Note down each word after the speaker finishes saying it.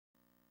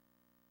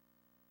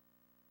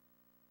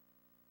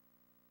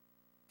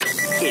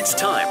It's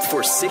time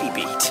for City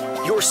Beat,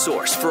 your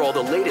source for all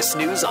the latest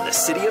news on the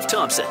city of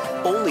Thompson.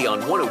 Only on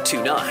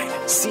 102.9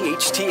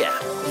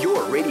 CHTM,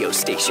 your radio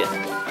station.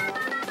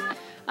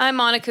 I'm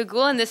Monika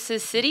and this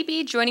is City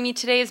Beat. Joining me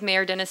today is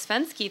Mayor Dennis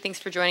Fenske. Thanks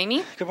for joining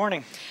me. Good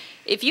morning.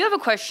 If you have a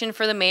question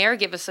for the mayor,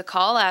 give us a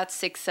call at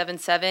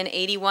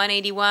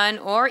 677-8181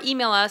 or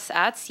email us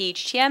at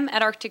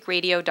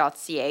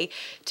CHTM@arcticradio.ca.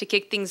 To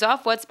kick things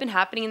off, what's been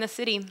happening in the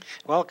city?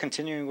 Well,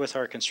 continuing with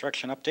our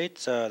construction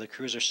updates, the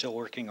crews are still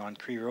working on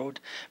Cree Road,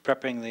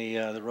 prepping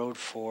the road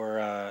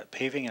for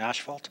paving and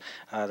asphalt.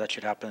 That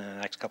should happen in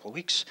the next couple of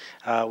weeks.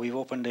 We've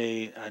opened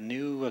a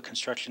new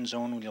construction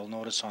zone, you'll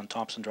notice, on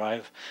Thompson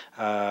Drive,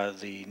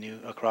 the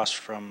new across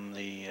from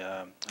the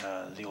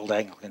old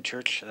Anglican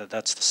Church.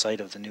 That's the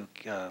site of the new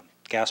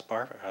gas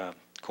bar,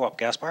 co-op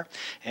gas bar,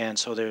 and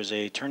so there's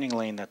a turning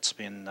lane that's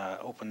been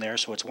open there,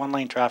 so it's one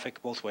lane traffic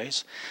both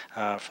ways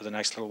for the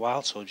next little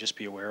while, so just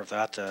be aware of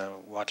that.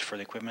 Watch for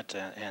the equipment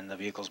and the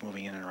vehicles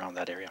moving in and around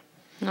that area.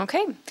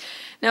 Okay.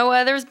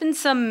 Now, there's been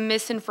some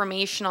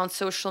misinformation on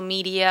social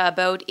media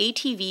about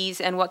ATVs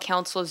and what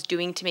council is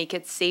doing to make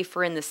it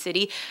safer in the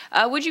city.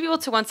 Would you be able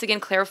to once again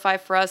clarify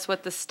for us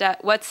what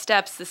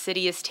steps the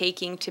city is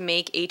taking to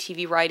make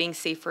ATV riding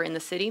safer in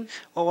the city?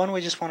 Well, one, we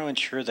just want to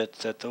ensure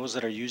that those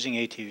that are using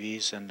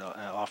ATVs and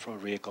off-road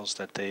vehicles,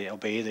 that they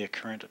obey the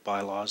current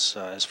bylaws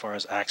as far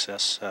as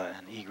access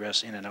and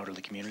egress in and out of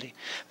the community.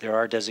 There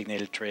are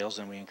designated trails,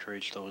 and we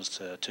encourage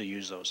those to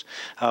use those.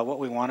 What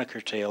we want to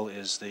curtail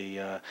is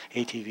the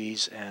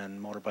ATVs and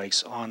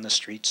motorbikes on the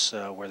streets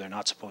where they're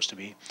not supposed to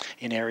be,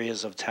 in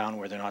areas of town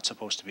where they're not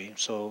supposed to be.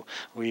 So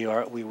we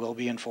will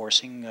be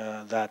enforcing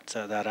that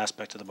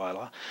aspect of the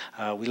bylaw.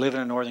 We live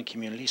in a northern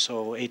community,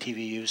 so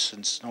ATV use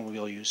and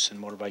snowmobile use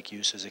and motorbike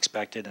use is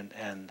expected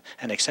and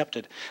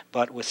accepted,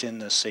 but within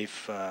the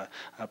safe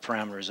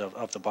parameters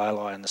of the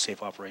bylaw and the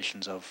safe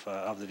operations of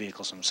the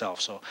vehicles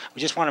themselves. So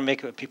we just want to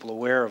make people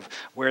aware of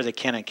where they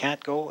can and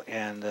can't go,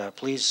 and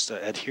please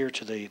adhere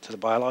to the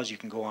bylaws. You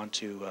can go on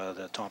to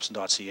the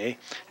Thompson.ca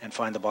and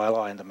find the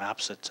bylaw and the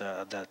maps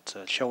that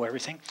show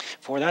everything.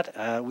 For that,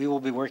 we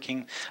will be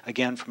working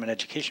again from an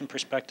education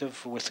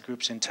perspective with the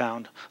groups in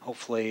town,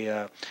 hopefully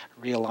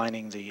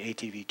realigning the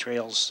ATV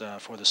trails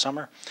for the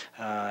summer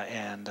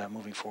and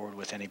moving forward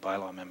with any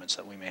bylaw amendments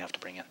that we may have to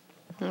bring in.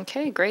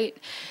 Okay, great.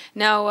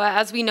 Now,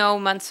 as we know,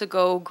 months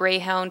ago,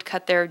 Greyhound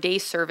cut their day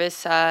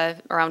service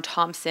around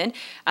Thompson.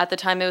 At the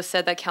time, it was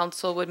said that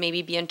council would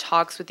maybe be in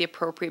talks with the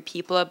appropriate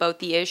people about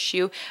the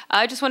issue.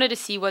 I just wanted to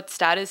see what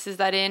status is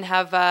that in.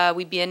 Have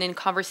we been in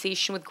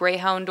conversation with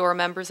Greyhound or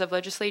members of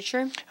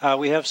legislature?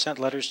 We have sent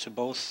letters to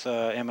both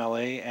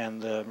MLA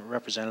and the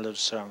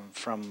representatives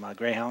from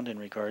Greyhound in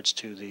regards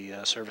to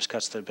the service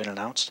cuts that have been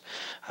announced.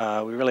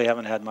 We really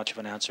haven't had much of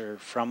an answer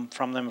from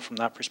them from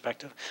that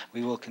perspective.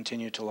 We will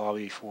continue to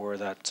lobby for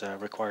that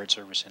required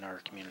service in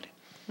our community.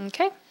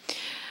 Okay.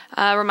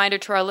 Reminder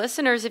to our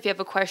listeners, if you have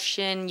a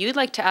question you'd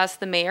like to ask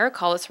the mayor,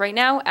 call us right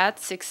now at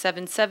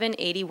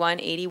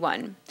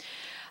 677-8181.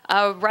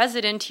 A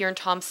resident here in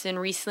Thompson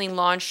recently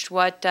launched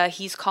what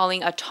he's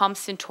calling a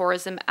Thompson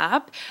tourism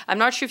app. I'm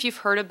not sure if you've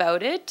heard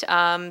about it.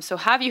 So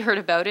have you heard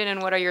about it,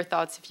 and what are your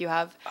thoughts if you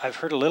have? I've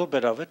heard a little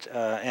bit of it,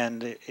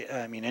 and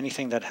I mean,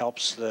 anything that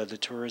helps the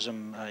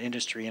tourism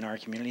industry in our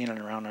community and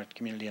around our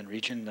community and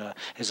region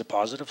is a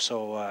positive.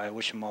 So I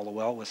wish him all the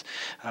well with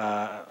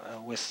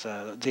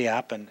the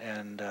app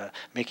and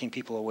making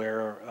people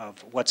aware of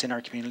what's in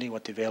our community,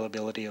 what the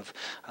availability of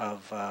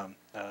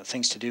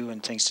things to do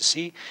and things to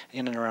see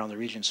in and around the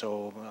region.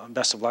 So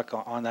best of luck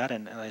on that,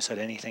 and as I said,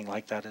 anything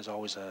like that is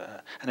always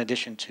an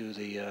addition to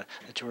the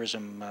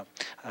tourism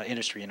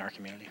industry in our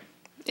community.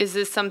 Is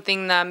this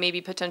something that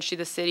maybe potentially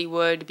the city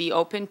would be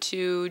open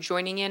to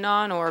joining in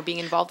on or being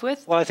involved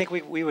with? Well, I think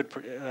we would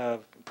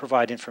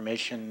provide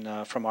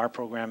information from our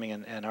programming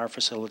and our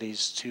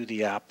facilities to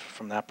the app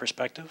from that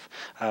perspective.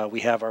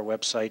 We have our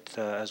website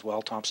as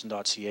well,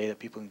 Thompson.ca, that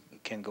people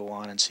can go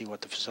on and see what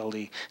the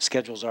facility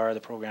schedules are, the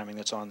programming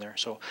that's on there.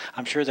 So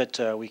I'm sure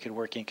that we could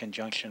work in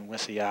conjunction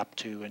with the app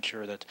to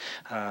ensure that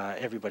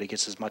everybody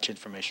gets as much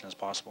information as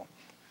possible.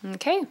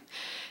 Okay.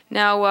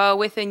 Now,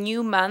 with a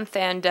new month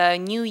and a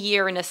new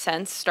year, in a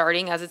sense,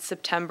 starting as it's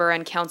September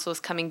and council is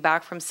coming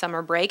back from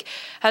summer break,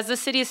 has the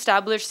city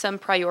established some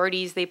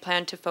priorities they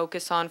plan to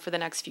focus on for the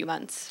next few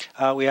months?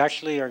 We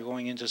actually are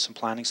going into some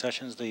planning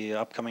sessions. The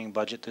upcoming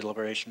budget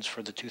deliberations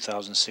for the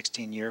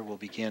 2016 year will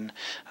begin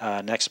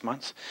next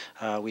month.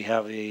 We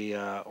have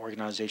a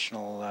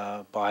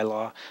organizational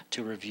bylaw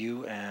to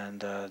review,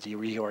 and the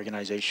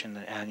reorganization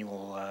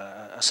annual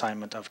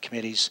assignment of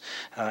committees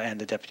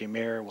and the deputy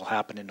mayor will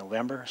happen in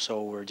November.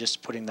 So we're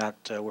just putting that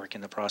work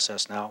in the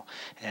process now,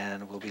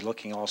 and we'll be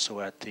looking also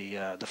at the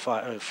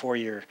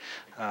four-year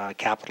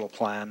capital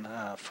plan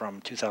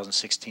from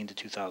 2016 to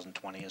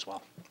 2020 as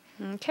well.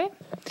 Okay.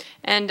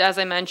 And as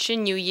I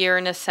mentioned, new year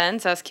in a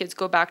sense, as kids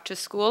go back to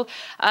school.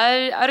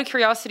 Out of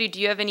curiosity,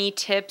 do you have any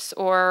tips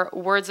or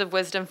words of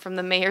wisdom from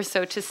the mayor,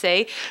 so to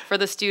say, for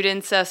the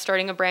students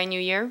starting a brand new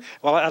year?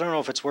 Well, I don't know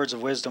if it's words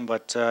of wisdom,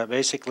 but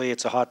basically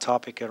it's a hot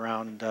topic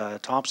around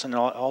Thompson.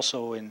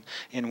 Also in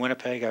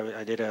Winnipeg,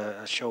 I did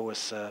a show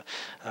with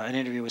an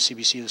interview with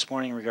CBC this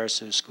morning in regards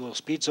to school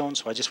speed zones.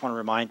 So I just want to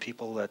remind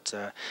people that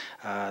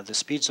the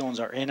speed zones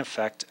are in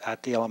effect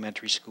at the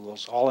elementary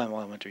schools, all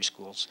elementary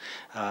schools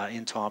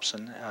in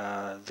Thompson.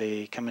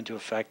 They come into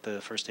effect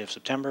the first day of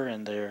September,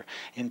 and they're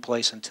in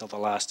place until the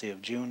last day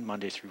of June,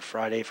 Monday through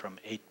Friday, from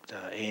 8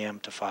 a.m.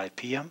 to 5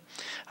 p.m.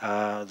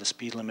 The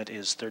speed limit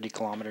is 30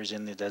 kilometers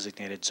in the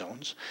designated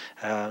zones.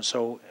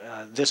 So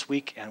this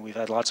week, and we've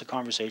had lots of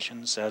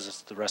conversations,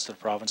 as the rest of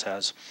the province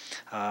has,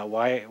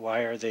 why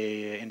are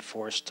they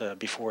enforced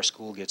before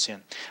school gets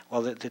in?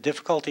 Well, the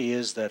difficulty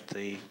is that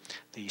the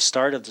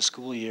start of the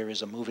school year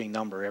is a moving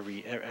number,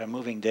 a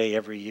moving day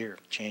every year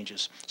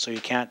changes. So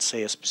you can't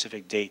say a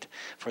specific date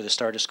for the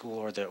start of school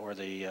or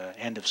the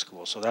end of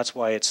school. So that's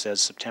why it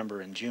says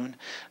September and June,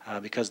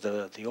 because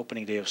the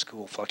opening day of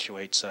school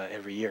fluctuates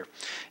every year.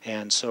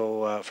 And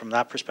so from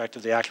that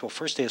perspective, the actual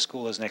first day of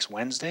school is next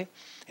Wednesday.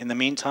 In the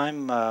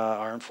meantime,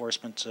 our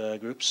enforcement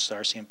groups,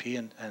 RCMP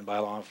and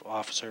bylaw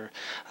officer,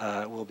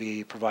 will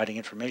be providing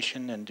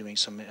information and doing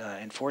some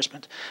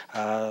enforcement.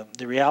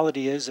 The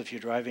reality is, if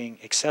you're driving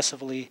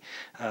excessively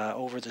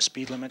over the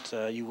speed limit,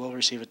 you will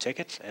receive a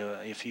ticket.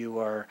 If you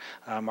are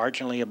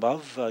marginally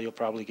above, you'll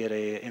probably get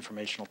a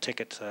informational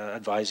ticket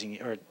advising you,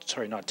 or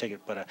sorry, not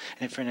ticket, but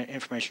an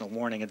informational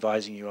warning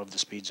advising you of the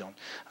speed zone.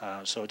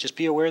 So just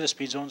be aware of the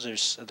speed zones.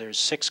 There's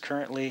 6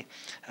 currently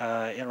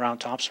around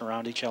Thompson,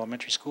 around each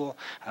elementary school.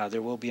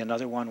 There will be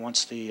another one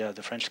once the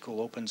French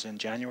school opens in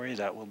January.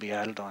 That will be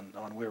added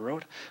on Weir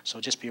Road. So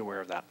just be aware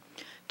of that.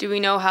 Do we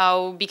know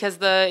how, because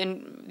the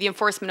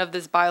enforcement of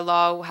this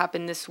bylaw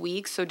happened this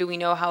week, so do we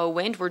know how it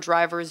went? Were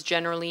drivers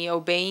generally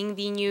obeying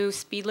the new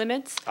speed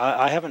limits?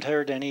 I haven't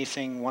heard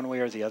anything one way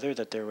or the other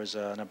that there was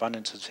an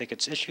abundance of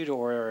tickets issued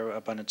or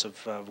abundance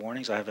of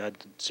warnings. I have had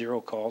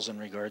 0 calls in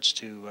regards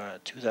to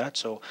that.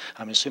 So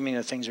I'm assuming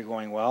that things are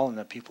going well and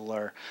that people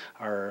are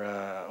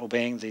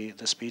obeying the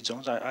speed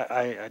zones.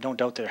 I don't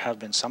doubt there have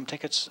been some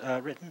tickets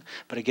written,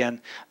 but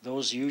again,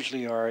 those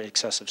usually are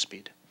excessive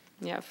speed.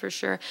 Yeah, for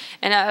sure.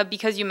 And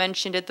because you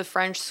mentioned it, the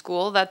French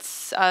school,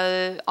 that's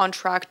on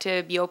track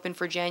to be open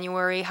for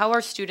January. How are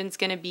students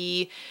going to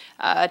be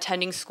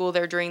attending school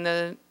there during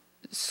the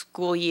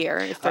school year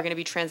if they're going to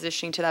be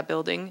transitioning to that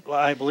building? Well,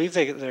 I believe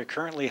they're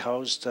currently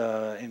housed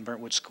in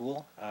Burntwood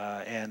School,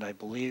 and I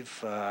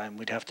believe, and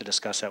we'd have to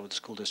discuss that with the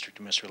school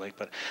district in Mr. Lake,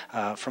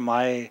 but from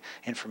my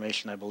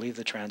information, I believe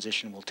the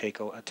transition will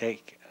take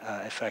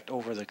effect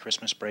over the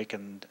Christmas break,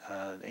 and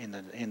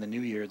in the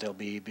new year they'll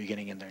be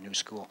beginning in their new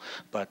school.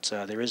 But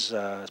there is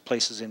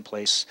places in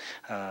place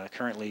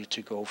currently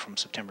to go from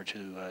September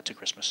to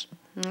Christmas.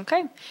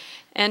 Okay.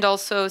 And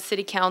also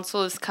City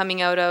Council is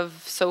coming out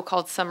of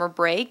so-called summer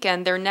break,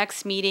 and their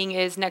next meeting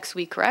is next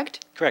week,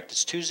 correct? Correct.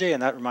 It's Tuesday,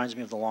 and that reminds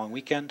me of the long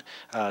weekend.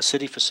 All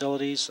city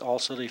facilities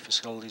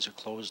are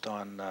closed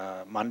on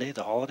Monday,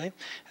 the holiday.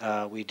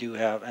 We do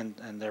have,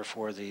 and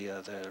therefore the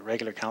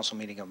regular council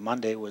meeting of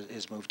Monday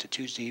is moved to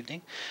Tuesday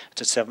evening.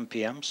 It's at 7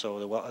 p.m., so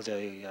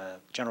the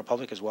general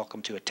public is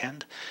welcome to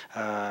attend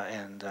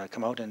and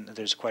come out, and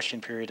there's a question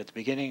period at the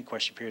beginning,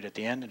 question period at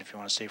the end, and if you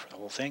want to stay for the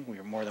whole thing,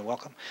 you're more than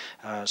welcome.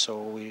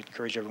 So we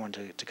encourage everyone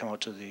to come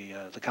out to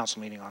the council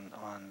meeting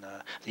on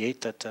the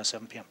 8th at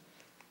 7 p.m.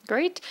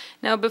 Great.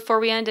 Now, before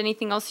we end,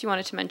 anything else you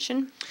wanted to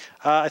mention?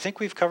 I think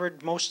we've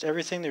covered most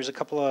everything. There's a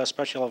couple of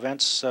special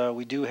events.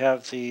 We do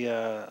have the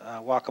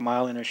Walk a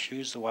Mile in Our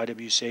Shoes, the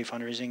YWCA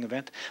fundraising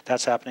event.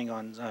 That's happening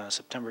on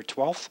September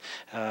 12th.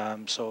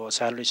 So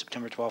Saturday,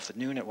 September 12th at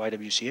noon at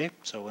YWCA.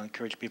 So we'll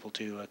encourage people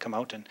to come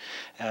out,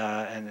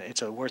 and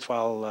it's a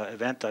worthwhile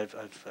event.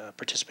 I've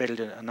participated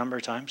in a number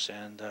of times,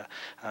 and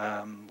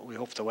we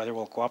hope the weather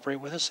will cooperate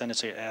with us, and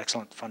it's an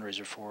excellent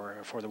fundraiser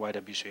for the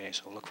YWCA.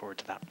 So look forward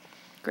to that.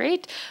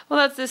 Great. Well,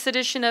 that's this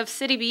edition of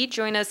City Beat.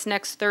 Join us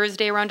next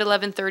Thursday around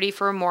 11:30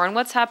 for more on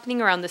what's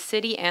happening around the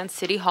city and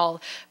City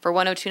Hall. For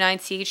 102.9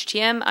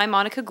 CHTM, I'm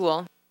Monika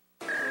Gould.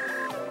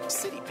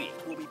 City Beat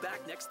will be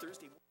back next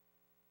Thursday.